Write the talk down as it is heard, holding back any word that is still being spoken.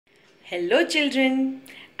Hello children,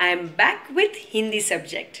 I am back with Hindi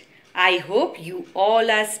subject. I hope you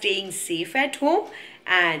all are staying safe at home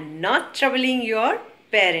and not troubling your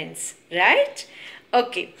parents, right?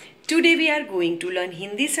 Okay, today we are going to learn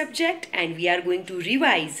Hindi subject and we are going to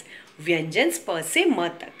revise Vyanjans per se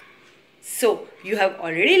matak. So, you have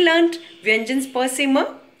already learnt Vyanjans per se ma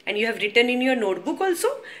and you have written in your notebook also.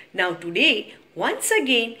 Now today, once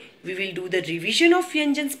again, we will do the revision of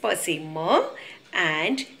Vyanjans per se ma,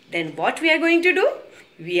 and then what we are going to do?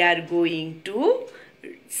 We are going to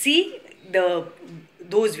see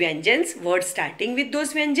those Vyanjans, words starting with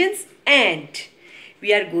those Vyanjans, and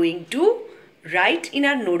we are going to write in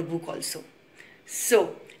our notebook also.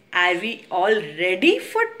 So, are we all ready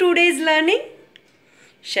for today's learning?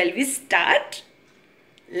 Shall we start?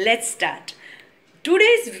 Let's start.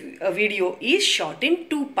 Today's video is short in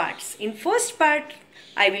two parts. In first part,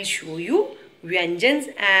 I will show you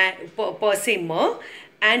Vyanjans per se ma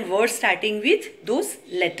and words starting with those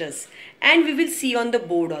letters, and we will see on the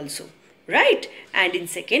board also, right? And in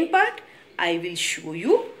second part, I will show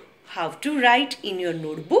you how to write in your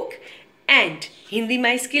notebook and Hindi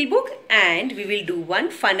My Skill book, and we will do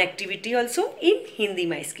one fun activity also in Hindi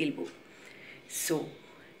My Skill book. So,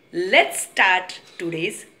 let's start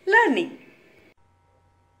today's learning.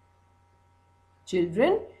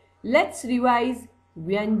 Children, let's revise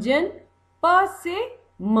Vyanjan per se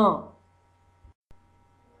ma.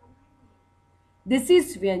 This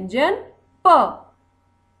is Vyanjan pa.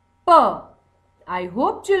 Pa. I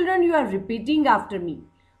hope children you are repeating after me.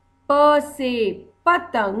 Pa se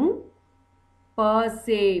patang. Pa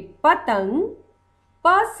se patang.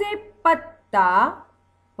 Pa se patta.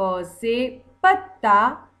 Pa se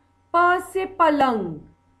patta. Pa se palang.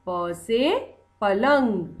 Pa se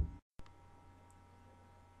palang.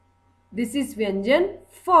 This is Vyanjan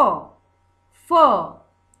fa. Fa.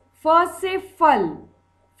 Fa se fal.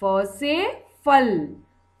 Fa se fal.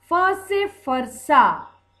 Fa se farsa.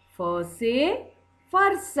 Fa se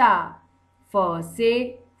farsa. Fa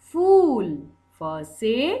se fool. Fa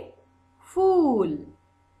se fool.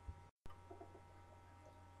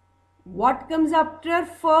 What comes after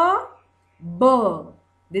fa? Ba.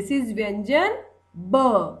 This is Vyanjan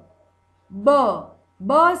ba. Ba.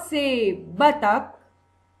 Ba se batak.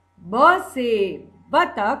 Ba se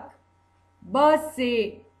batak. Ba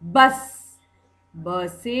se bus. Ba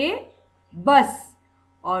se bus.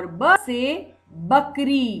 और ब से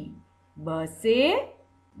बकरी. ब से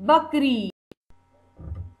बकरी.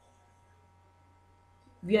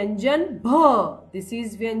 व्यंजन भ. This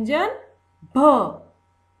is व्यंजन भ.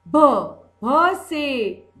 भ. भ से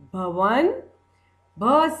भवन.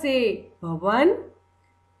 भ से भवन.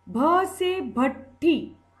 भ से भट्टी.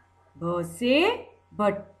 भ से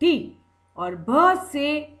भट्टी. और भ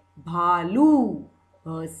से भालू.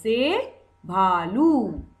 भ से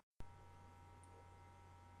भालू.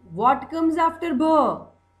 What comes after bha?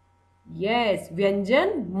 Yes,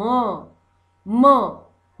 Vyanjan ma. Ma.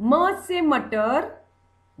 Ma se matar.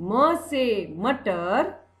 Ma se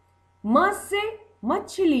matar. Ma se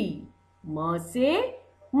machli. Ma se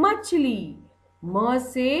machli. Ma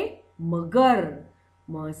se magar.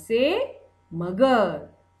 Ma se magar.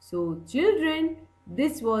 So children,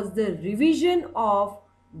 this was the revision of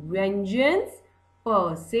Vyanjans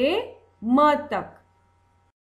per se ma tak.